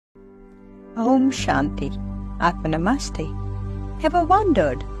Om Shanti, Atma Namaste. Ever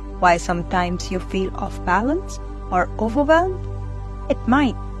wondered why sometimes you feel off balance or overwhelmed? It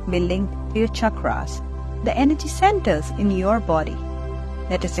might be linked to your chakras, the energy centers in your body.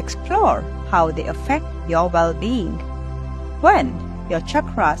 Let us explore how they affect your well-being. When your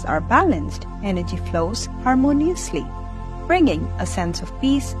chakras are balanced, energy flows harmoniously, bringing a sense of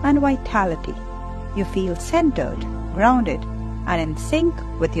peace and vitality. You feel centered, grounded, and in sync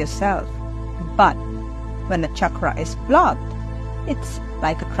with yourself. But when a chakra is blocked, it's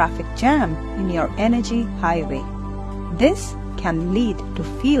like a traffic jam in your energy highway. This can lead to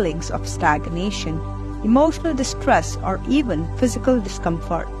feelings of stagnation, emotional distress, or even physical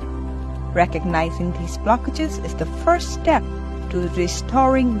discomfort. Recognizing these blockages is the first step to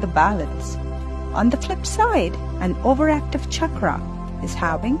restoring the balance. On the flip side, an overactive chakra is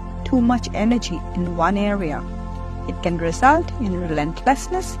having too much energy in one area. It can result in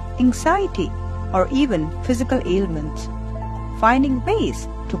relentlessness, anxiety, or even physical ailments. Finding ways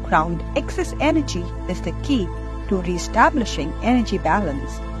to ground excess energy is the key to reestablishing energy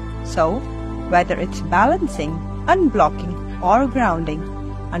balance. So, whether it's balancing, unblocking, or grounding,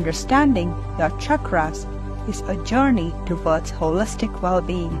 understanding your chakras is a journey towards holistic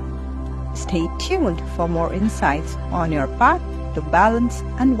well-being. Stay tuned for more insights on your path to balance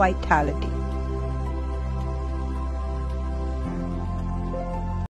and vitality.